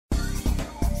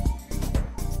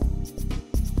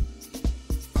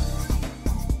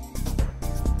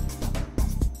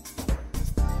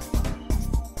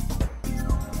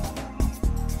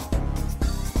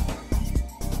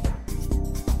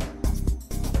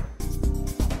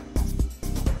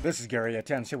This is Gary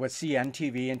Atencio with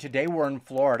CNTV, and today we're in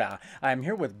Florida. I'm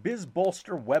here with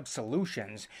BizBolster Web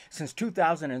Solutions. Since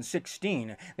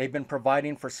 2016, they've been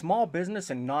providing for small business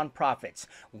and nonprofits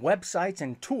websites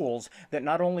and tools that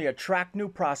not only attract new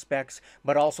prospects,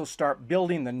 but also start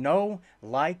building the know,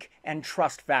 like, and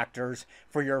trust factors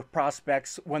for your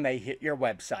prospects when they hit your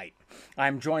website.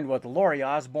 I'm joined with Lori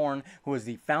Osborne, who is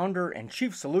the founder and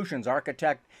chief solutions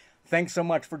architect. Thanks so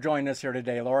much for joining us here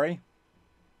today, Lori.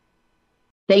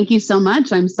 Thank you so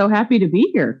much. I'm so happy to be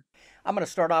here. I'm going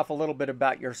to start off a little bit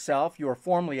about yourself. You were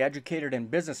formally educated in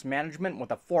business management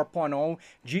with a 4.0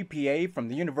 GPA from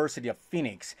the University of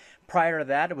Phoenix. Prior to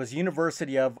that, it was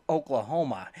University of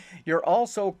Oklahoma. You're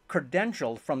also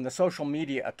credentialed from the Social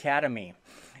Media Academy.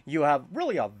 You have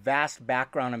really a vast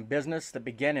background in business that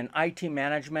began in IT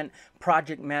management,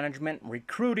 project management,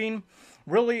 recruiting,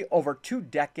 really over 2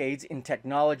 decades in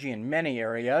technology in many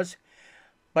areas.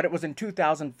 But it was in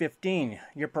 2015,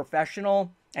 your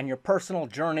professional and your personal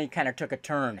journey kind of took a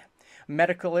turn.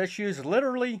 Medical issues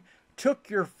literally took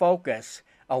your focus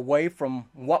away from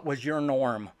what was your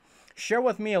norm. Share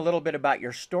with me a little bit about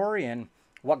your story and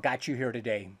what got you here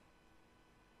today.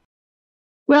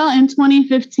 Well, in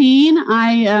 2015,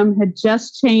 I had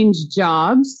just changed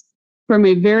jobs from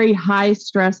a very high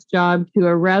stress job to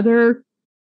a rather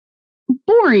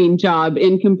boring job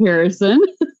in comparison.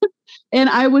 And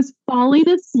I was falling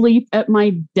asleep at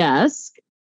my desk,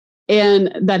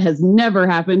 and that has never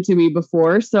happened to me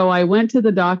before. So I went to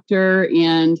the doctor,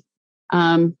 and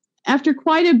after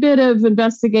quite a bit of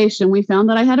investigation, we found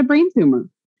that I had a brain tumor.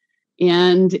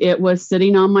 And it was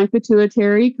sitting on my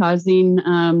pituitary, causing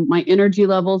my energy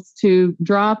levels to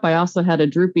drop. I also had a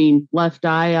drooping left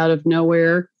eye out of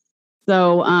nowhere.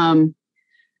 So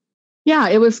yeah,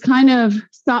 it was kind of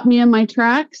stopped me in my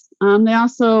tracks. They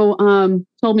also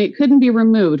told me it couldn't be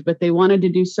removed, but they wanted to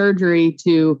do surgery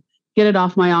to get it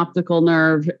off my optical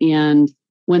nerve. And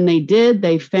when they did,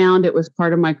 they found it was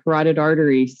part of my carotid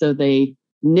artery. So they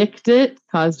nicked it,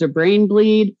 caused a brain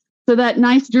bleed. So that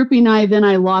nice drooping eye, then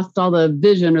I lost all the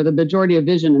vision or the majority of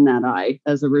vision in that eye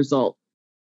as a result.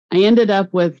 I ended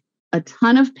up with a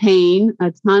ton of pain,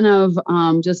 a ton of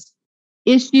just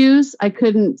issues. I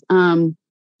couldn't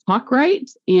talk right,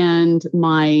 and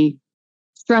my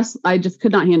stress, I just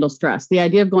could not handle stress. The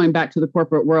idea of going back to the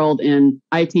corporate world in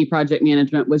IT project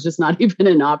management was just not even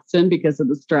an option because of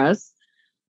the stress.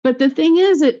 But the thing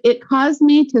is, it caused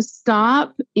me to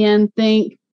stop and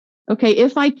think, okay,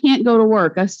 if I can't go to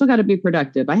work, I still got to be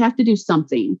productive. I have to do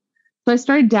something. So I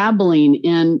started dabbling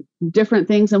in different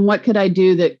things and what could I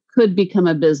do that could become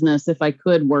a business if I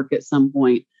could work at some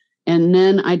point. And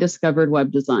then I discovered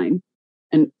web design.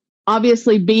 And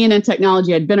obviously, being in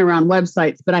technology, I'd been around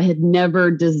websites, but I had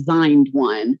never designed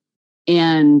one.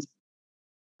 And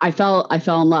I fell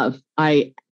in love.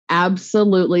 I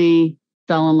absolutely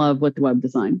fell in love with web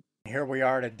design. Here we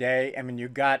are today. I mean, you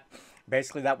got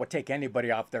basically that would take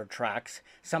anybody off their tracks.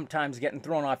 Sometimes getting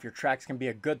thrown off your tracks can be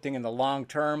a good thing in the long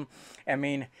term. I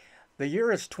mean, the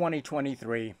year is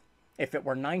 2023. If it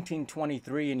were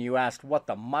 1923 and you asked what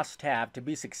the must-have to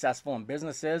be successful in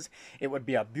business is, it would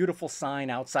be a beautiful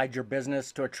sign outside your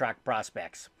business to attract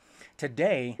prospects.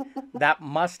 Today, that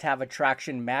must-have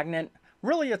attraction magnet,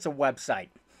 really it's a website.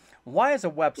 Why is a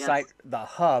website the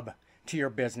hub to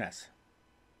your business?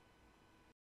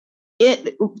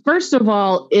 First of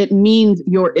all, it means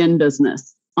you're in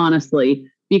business, honestly,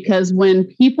 because when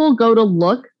people go to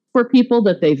look for people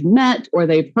that they've met or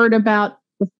they've heard about,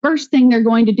 the first thing they're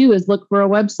going to do is look for a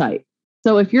website.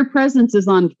 So if your presence is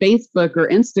on Facebook or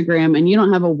Instagram and you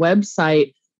don't have a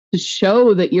website to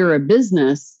show that you're a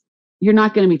business, you're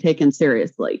not going to be taken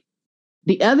seriously.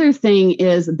 The other thing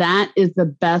is that is the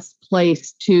best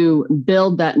place to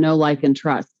build that know, like, and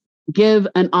trust. Give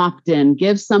an opt-in,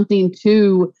 give something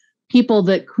to people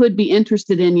that could be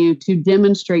interested in you to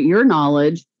demonstrate your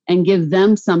knowledge and give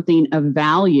them something of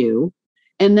value.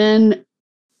 And then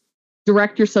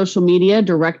direct your social media,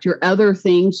 direct your other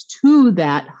things to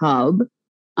that hub.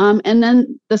 And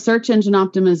then the search engine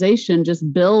optimization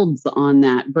just builds on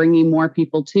that, bringing more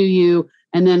people to you,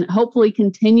 and then hopefully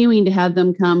continuing to have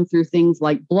them come through things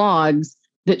like blogs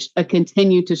that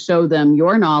continue to show them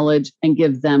your knowledge and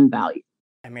give them value.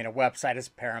 I mean, a website is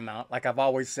paramount. Like I've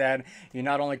always said, you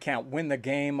not only can't win the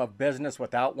game of business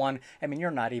without one, I mean,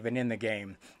 you're not even in the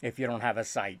game if you don't have a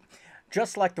site.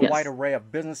 Just like the wide array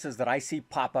of businesses that I see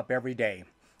pop up every day.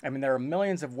 I mean, there are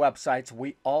millions of websites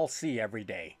we all see every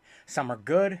day. Some are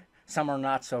good, some are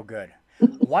not so good.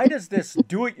 Why does this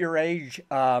do-it-your-age,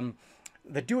 can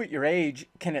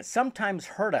it sometimes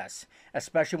hurt us,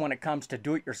 especially when it comes to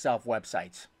do-it-yourself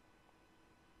websites?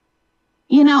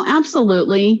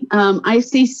 Absolutely. I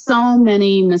see so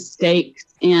many mistakes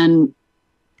and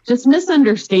just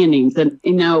misunderstandings. And,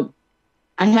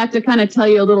 I have to kind of tell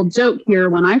you a little joke here.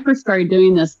 When I first started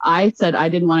doing this, I said I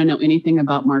didn't want to know anything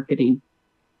about marketing,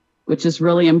 which is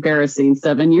really embarrassing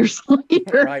 7 years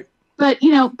later. Right. But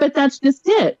that's just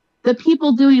it. The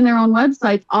people doing their own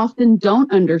websites often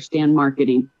don't understand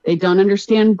marketing. They don't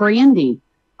understand branding.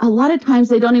 A lot of times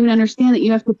they don't even understand that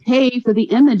you have to pay for the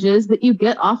images that you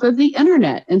get off of the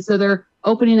internet. And so they're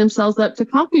opening themselves up to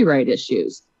copyright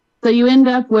issues. So you end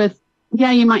up with,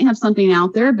 you might have something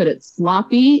out there, but it's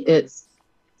sloppy. It's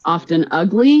often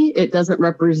ugly. It doesn't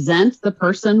represent the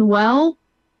person well.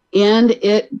 And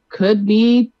it could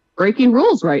be breaking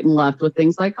rules right and left with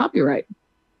things like copyright.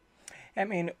 I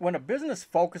mean, when a business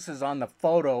focuses on the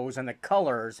photos and the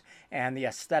colors and the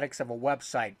aesthetics of a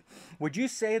website, would you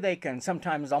say they can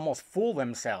sometimes almost fool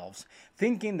themselves,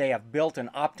 thinking they have built an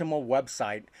optimal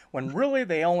website when really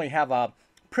they only have a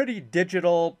pretty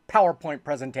digital PowerPoint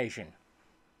presentation?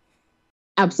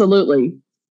 Absolutely.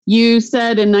 You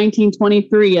said in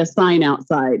 1923, a sign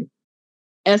outside.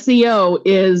 SEO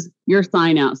is your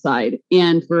sign outside.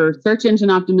 And for search engine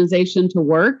optimization to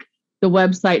work, the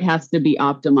website has to be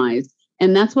optimized.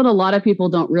 And that's what a lot of people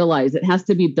don't realize. It has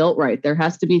to be built right. There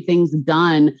has to be things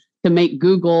done to make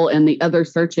Google and the other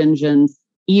search engines,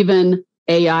 even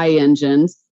AI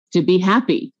engines, to be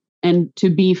happy and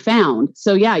to be found.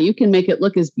 So you can make it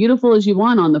look as beautiful as you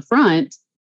want on the front,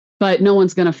 but no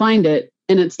one's going to find it.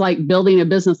 And it's like building a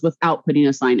business without putting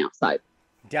a sign outside.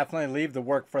 Definitely leave the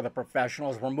work for the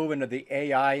professionals. We're moving to the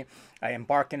AI,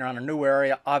 embarking on a new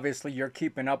area. Obviously, you're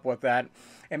keeping up with that.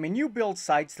 I mean, you build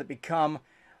sites that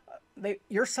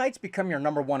your sites become your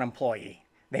number one employee.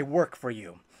 They work for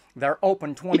you. They're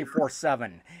open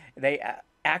 24/7. They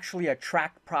actually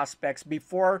attract prospects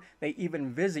before they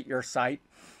even visit your site.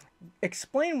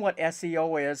 Explain what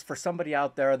SEO is for somebody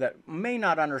out there that may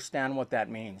not understand what that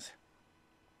means.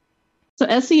 So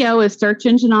SEO is search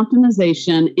engine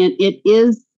optimization, and it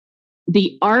is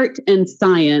the art and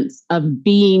science of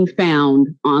being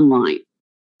found online.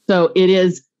 So it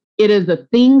is the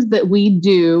things that we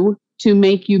do to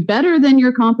make you better than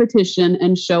your competition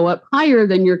and show up higher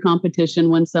than your competition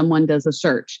when someone does a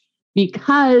search.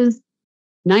 Because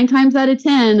 9 times out of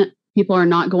 10, people are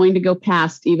not going to go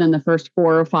past even the first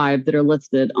 4 or 5 that are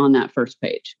listed on that first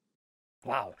page.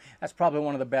 Wow, that's probably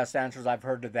one of the best answers I've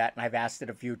heard to that, and I've asked it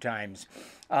a few times.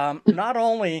 Not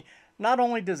only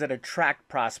does it attract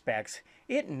prospects,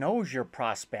 it knows your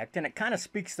prospect, and it kind of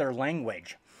speaks their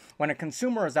language. When a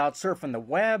consumer is out surfing the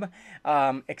web,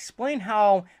 explain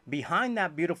how behind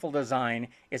that beautiful design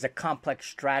is a complex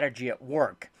strategy at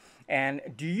work. And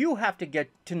do you have to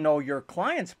get to know your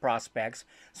clients' prospects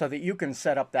so that you can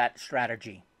set up that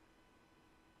strategy?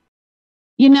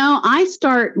 I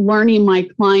start learning my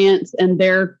clients and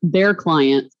their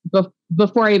clients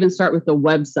before I even start with the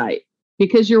website,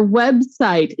 because your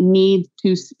website needs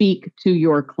to speak to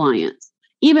your clients,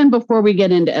 even before we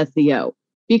get into SEO,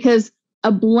 because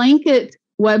a blanket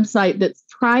website that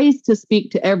tries to speak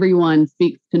to everyone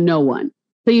speaks to no one.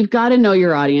 So you've got to know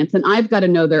your audience, and I've got to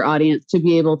know their audience to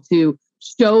be able to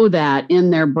show that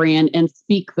in their brand and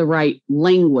speak the right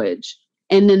language.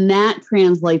 And then that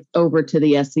translates over to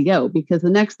the SEO, because the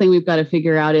next thing we've got to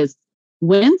figure out is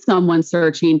when someone's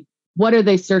searching, what are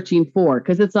they searching for?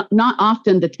 Because it's not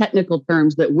often the technical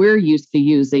terms that we're used to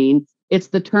using. It's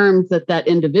the terms that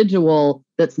individual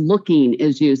that's looking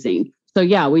is using.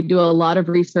 So we do a lot of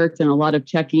research and a lot of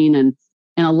checking and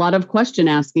a lot of question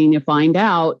asking to find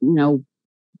out,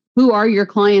 who are your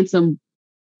clients and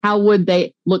how would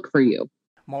they look for you?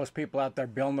 Most people out there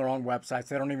building their own websites,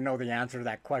 they don't even know the answer to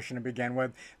that question to begin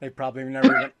with. They probably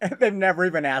they've never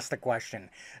even asked the question.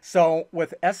 So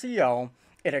with SEO,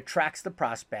 it attracts the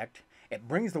prospect. It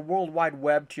brings the World Wide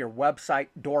Web to your website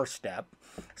doorstep.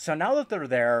 So now that they're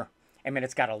there,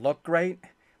 it's got to look great,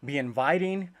 be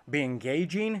inviting, be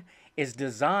engaging. Is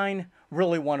design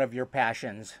really one of your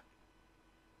passions?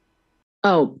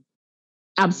 Oh,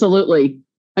 absolutely.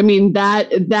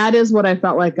 That is what I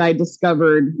felt like I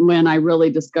discovered when I really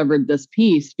discovered this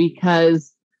piece,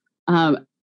 because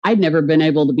I'd never been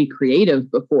able to be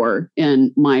creative before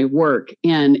in my work.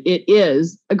 And it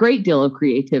is a great deal of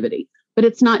creativity, but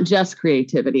it's not just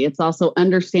creativity. It's also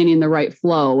understanding the right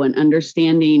flow and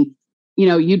understanding,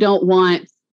 you don't want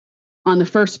on the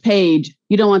first page,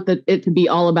 you don't want it to be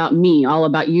all about me, all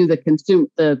about you,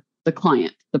 the the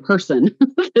client, the person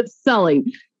that's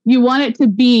selling. You want it to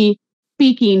be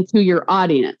speaking to your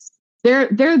audience. They're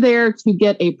there to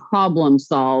get a problem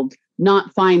solved,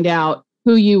 not find out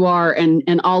who you are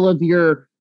and all of your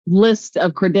list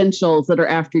of credentials that are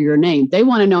after your name. They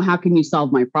want to know, how can you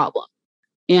solve my problem?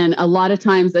 And a lot of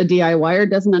times a DIYer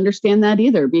doesn't understand that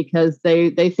either, because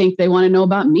they think they want to know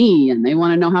about me and they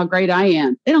want to know how great I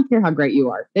am. They don't care how great you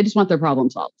are. They just want their problem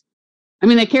solved. I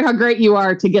mean, they care how great you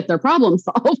are to get their problem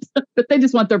solved, but they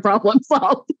just want their problem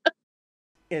solved.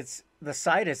 The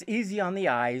site is easy on the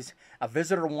eyes. A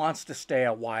visitor wants to stay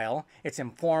a while. It's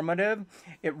informative.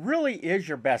 It really is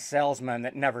your best salesman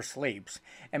that never sleeps.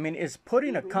 I mean, is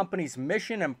putting a company's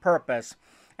mission and purpose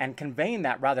and conveying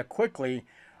that rather quickly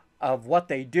of what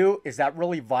they do, is that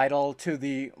really vital to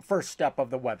the first step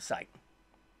of the website?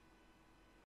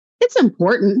 It's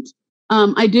important.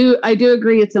 I do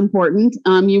agree it's important.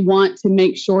 You want to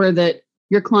make sure that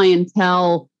your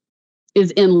clientele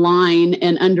is in line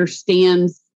and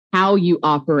understands how you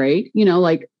operate.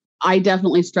 Like, I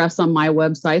definitely stress on my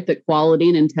website that quality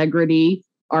and integrity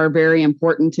are very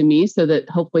important to me, so that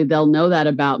hopefully they'll know that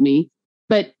about me.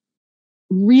 But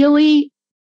really,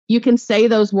 you can say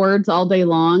those words all day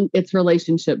long. It's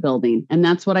relationship building. And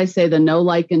that's what I say, the know,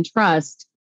 like, and trust.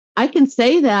 I can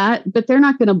say that, but they're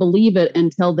not going to believe it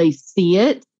until they see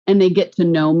it and they get to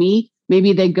know me.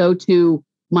 Maybe they go to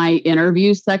my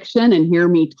interview section and hear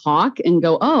me talk and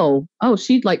go, oh,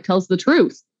 she like tells the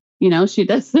truth.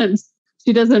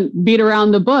 She doesn't beat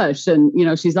around the bush,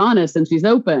 and, she's honest and she's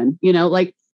open,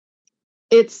 like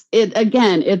it's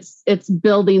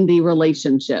building the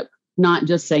relationship, not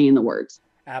just saying the words.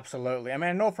 Absolutely. I mean,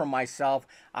 I know for myself,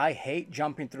 I hate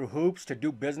jumping through hoops to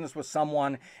do business with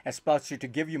someone, especially to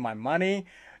give you my money.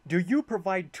 Do you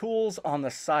provide tools on the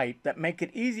site that make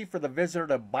it easy for the visitor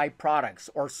to buy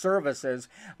products or services,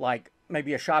 like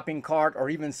maybe a shopping cart, or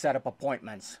even set up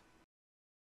appointments?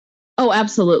 Oh,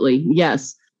 absolutely.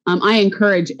 Yes. I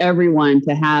encourage everyone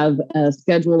to have a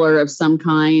scheduler of some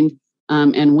kind,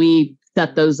 and we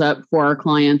set those up for our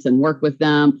clients and work with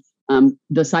them.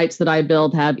 The sites that I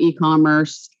build have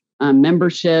e-commerce,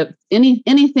 membership,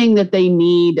 anything that they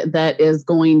need that is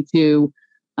going to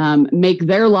make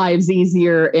their lives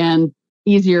easier and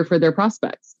easier for their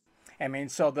prospects. I mean,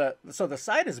 so the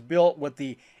site is built with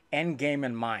the end game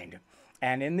in mind,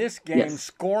 and in this game, Yes.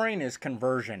 Scoring is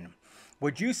conversion.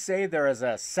 Would you say there is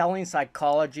a selling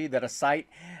psychology that a site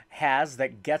has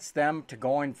that gets them to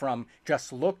going from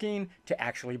just looking to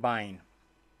actually buying?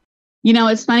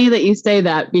 It's funny that you say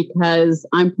that, because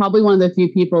I'm probably one of the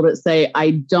few people that say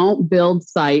I don't build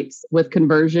sites with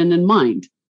conversion in mind.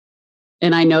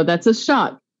 And I know that's a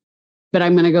shock, but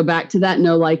I'm going to go back to that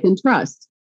know, like, and trust.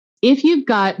 If you've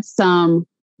got some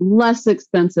less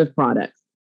expensive products,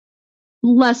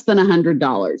 less than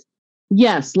 $100,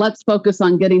 yes, let's focus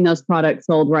on getting those products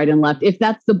sold right and left, if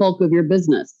that's the bulk of your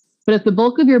business. But if the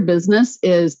bulk of your business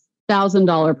is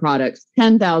 $1,000 products,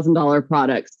 $10,000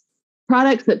 products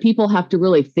that people have to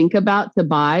really think about to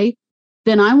buy,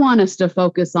 then I want us to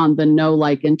focus on the know,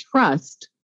 like, and trust,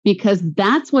 because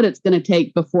that's what it's going to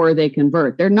take before they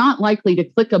convert. They're not likely to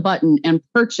click a button and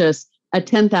purchase a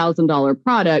 $10,000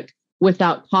 product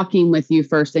without talking with you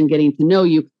first and getting to know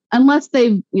you, unless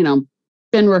they've,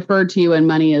 been referred to you and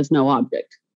money is no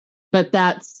object. But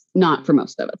that's not for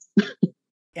most of us.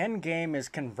 End game is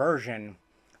conversion.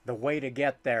 The way to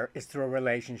get there is through a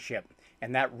relationship.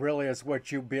 And that really is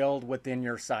what you build within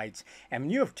your sites. And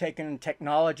you have taken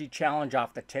technology challenge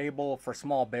off the table for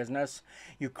small business.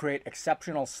 You create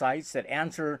exceptional sites that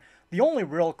answer the only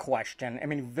real question,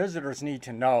 visitors need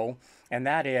to know, and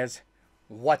that is,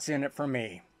 what's in it for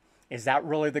me? Is that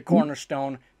really the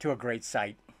cornerstone to a great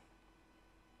site?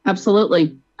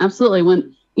 Absolutely.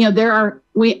 When,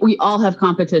 we all have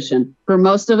competition. For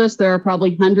most of us, there are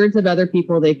probably hundreds of other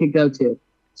people they could go to.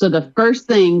 So the first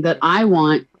thing that I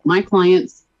want my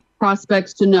clients,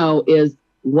 prospects to know is,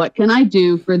 what can I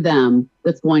do for them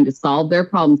that's going to solve their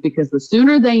problems? Because the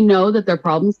sooner they know that their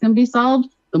problems can be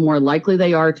solved, the more likely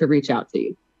they are to reach out to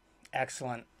you.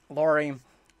 Excellent. Lori,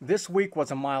 this week was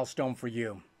a milestone for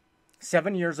you.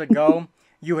 7 years ago,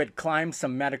 you had climbed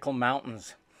some medical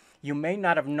mountains. You may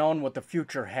not have known what the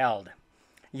future held.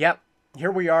 Yet,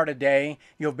 here we are today.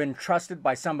 You have been trusted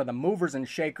by some of the movers and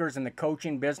shakers in the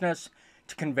coaching business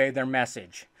to convey their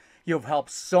message. You have helped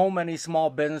so many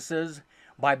small businesses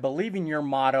by believing your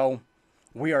motto,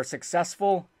 we are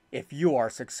successful if you are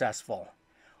successful.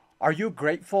 Are you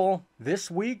grateful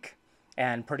this week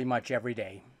and pretty much every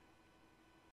day?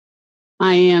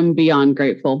 I am beyond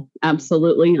grateful.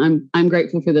 Absolutely. I'm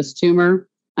grateful for this tumor.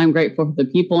 I'm grateful for the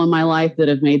people in my life that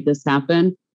have made this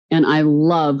happen. And I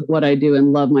love what I do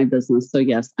and love my business. So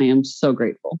yes, I am so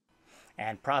grateful.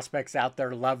 and prospects out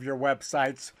there love your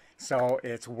websites, so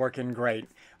it's working great.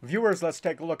 Viewers, let's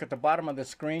take a look at the bottom of the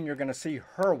screen. You're going to see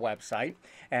her website,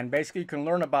 and basically you can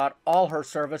learn about all her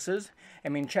services. I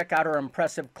mean, check out her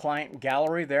impressive client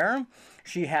gallery there.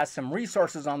 She has some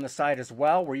resources on the site as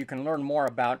well where you can learn more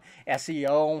about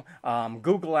SEO,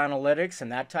 Google Analytics,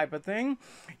 and that type of thing.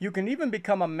 You can even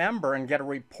become a member and get a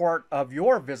report of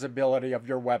your visibility of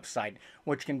your website,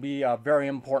 which can be very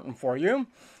important for you.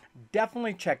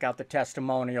 Definitely check out the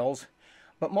testimonials,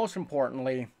 but most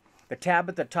importantly, the tab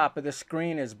at the top of the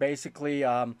screen is basically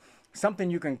something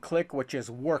you can click, which is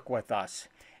Work With Us,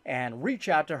 and reach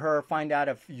out to her, find out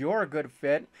if you're a good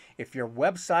fit, if your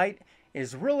website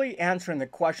is really answering the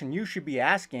question you should be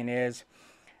asking is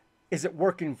it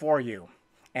working for you?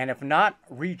 And if not,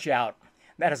 reach out.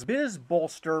 That is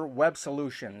BizBolster Web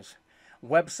Solutions.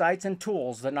 Websites and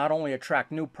tools that not only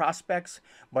attract new prospects,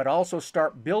 but also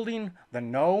start building the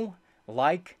know,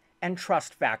 like, and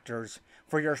trust factors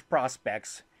for your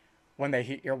prospects when they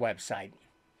hit your website.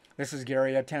 This is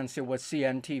Gary Atencio with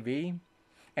CNTV,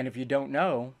 and if you don't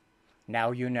know, now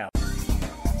you know.